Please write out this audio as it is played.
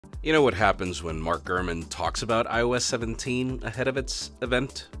You know what happens when Mark Gurman talks about iOS 17 ahead of its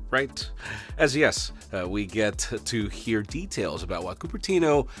event, right? As yes, we get to hear details about what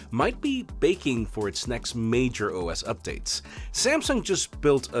Cupertino might be baking for its next major OS updates. Samsung just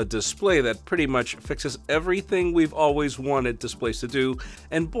built a display that pretty much fixes everything we've always wanted displays to do,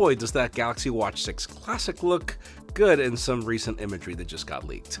 and boy does that Galaxy Watch 6 Classic look good in some recent imagery that just got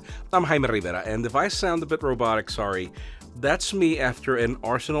leaked. I'm Jaime Rivera, and if I sound a bit robotic, sorry. That's me after an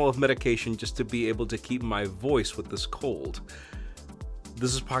arsenal of medication just to be able to keep my voice with this cold.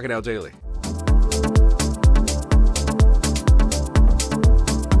 This is Pocketnow Daily.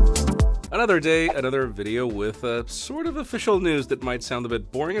 Another day, another video with sort of official news that might sound a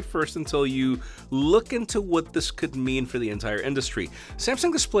bit boring at first until you look into what this could mean for the entire industry.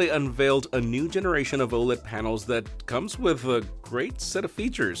 Samsung Display unveiled a new generation of OLED panels that comes with a great set of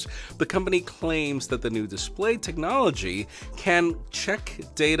features. The company claims that the new display technology can check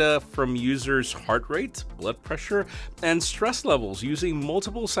data from users' heart rate, blood pressure, and stress levels using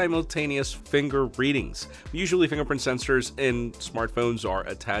multiple simultaneous finger readings. Usually fingerprint sensors in smartphones are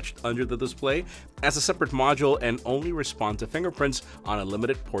attached under the display as a separate module and only respond to fingerprints on a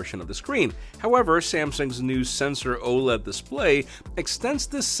limited portion of the screen. However, Samsung's new sensor OLED display extends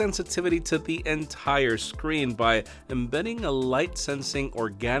this sensitivity to the entire screen by embedding a light-sensing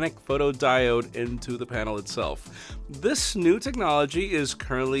organic photodiode into the panel itself. This new technology is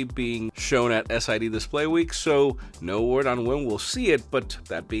currently being shown at SID Display Week, so no word on when we'll see it, but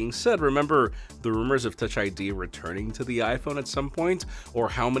that being said, remember the rumors of Touch ID returning to the iPhone at some point, or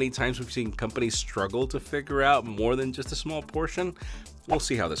how many times we've seen companies struggle to figure out more than just a small portion? We'll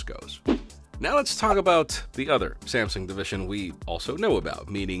see how this goes. Now let's talk about the other Samsung division we also know about,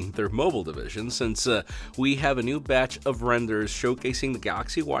 meaning their mobile division, since we have a new batch of renders showcasing the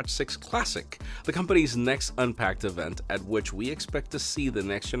Galaxy Watch 6 Classic, the company's next Unpacked event, at which we expect to see the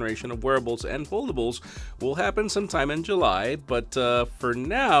next generation of wearables and foldables will happen sometime in July, but for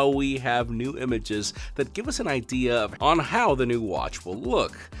now we have new images that give us an idea on how the new watch will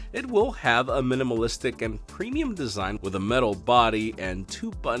look. It will have a minimalistic and premium design with a metal body and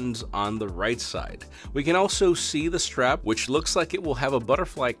two buttons on the right side. We can also see the strap, which looks like it will have a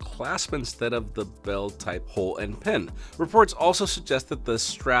butterfly clasp instead of the bell-type hole and pin. Reports also suggest that the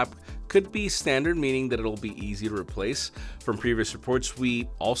strap could be standard, meaning that it'll be easy to replace. From previous reports, we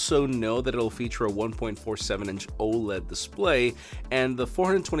also know that it'll feature a 1.47-inch OLED display and the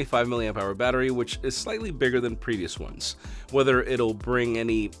 425 mAh battery, which is slightly bigger than previous ones. Whether it'll bring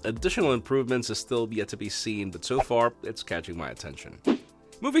any additional improvements is still yet to be seen, but so far, it's catching my attention.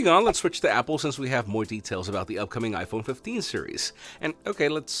 Moving on, let's switch to Apple since we have more details about the upcoming iPhone 15 series. And okay,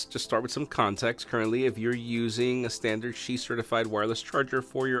 let's just start with some context. Currently, if you're using a standard Qi-certified wireless charger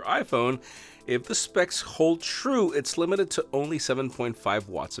for your iPhone, if the specs hold true, it's limited to only 7.5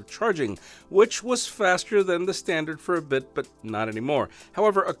 watts of charging, which was faster than the standard for a bit, but not anymore.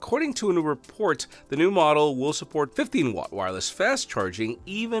 However, according to a new report, the new model will support 15-watt wireless fast charging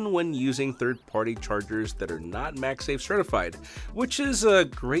even when using third-party chargers that are not MagSafe certified, which is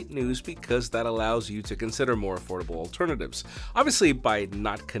great news because that allows you to consider more affordable alternatives. Obviously, by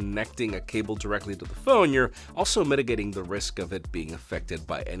not connecting a cable directly to the phone, you're also mitigating the risk of it being affected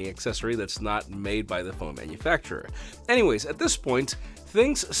by any accessory that's not made by the phone manufacturer. Anyways, at this point,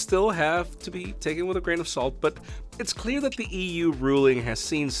 things still have to be taken with a grain of salt, but it's clear that the EU ruling has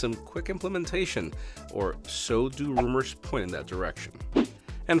seen some quick implementation, or so do rumors point in that direction.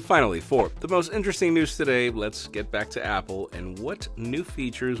 And finally, for the most interesting news today, let's get back to Apple and what new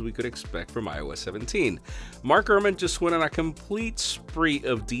features we could expect from iOS 17. Mark Gurman just went on a complete spree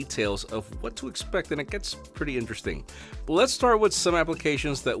of details of what to expect, and it gets pretty interesting. But let's start with some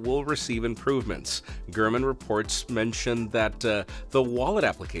applications that will receive improvements. Gurman reports mentioned that the wallet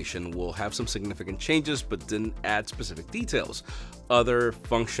application will have some significant changes, but didn't add specific details. Other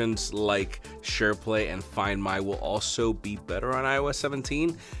functions like SharePlay and Find My will also be better on iOS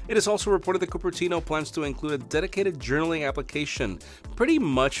 17. It is also reported that Cupertino plans to include a dedicated journaling application, pretty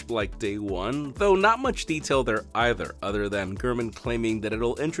much like day one, though not much detail there either, other than Gurman claiming that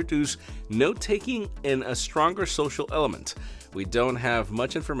it'll introduce note-taking in a stronger social element. We don't have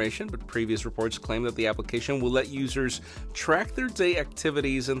much information, but previous reports claim that the application will let users track their day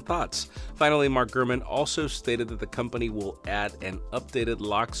activities and thoughts. Finally, Mark Gurman also stated that the company will add an updated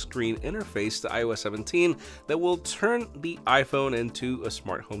lock screen interface to iOS 17 that will turn the iPhone into a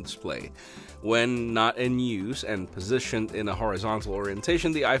smart home display. When not in use and positioned in a horizontal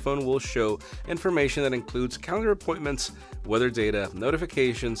orientation, the iPhone will show information that includes calendar appointments, weather data,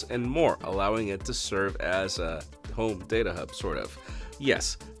 notifications, and more, allowing it to serve as a home data hub, sort of.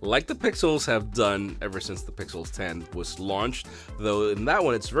 Yes, like the Pixels have done ever since the Pixels 10 was launched, though in that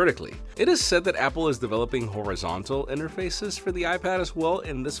one it's vertically. It is said that Apple is developing horizontal interfaces for the iPad as well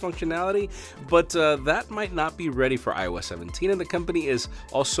in this functionality, but that might not be ready for iOS 17, and the company is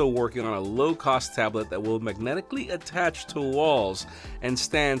also working on a low-cost tablet that will magnetically attach to walls and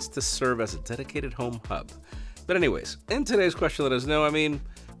stands to serve as a dedicated home hub. But anyways, in today's question, let us know,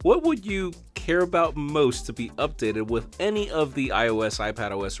 what would you care about most to be updated with any of the iOS,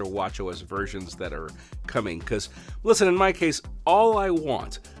 iPadOS, or watchOS versions that are coming? Because, listen, in my case, all I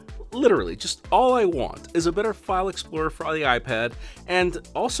want, literally just all I want, is a better file explorer for the iPad, and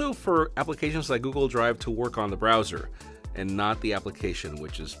also for applications like Google Drive to work on the browser, and not the application,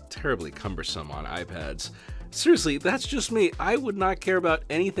 which is terribly cumbersome on iPads. Seriously, that's just me. I would not care about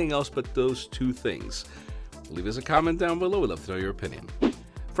anything else but those two things. Leave us a comment down below. We'd love to know your opinion.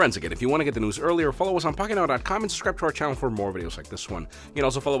 Friends, again, if you want to get the news earlier, follow us on Pocketnow.com and subscribe to our channel for more videos like this one. You can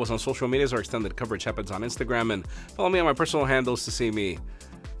also follow us on social media as our extended coverage happens on Instagram, and follow me on my personal handles to see me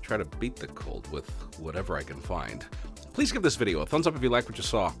try to beat the cold with whatever I can find. Please give this video a thumbs up if you liked what you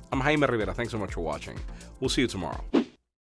saw. I'm Jaime Rivera. Thanks so much for watching. We'll see you tomorrow.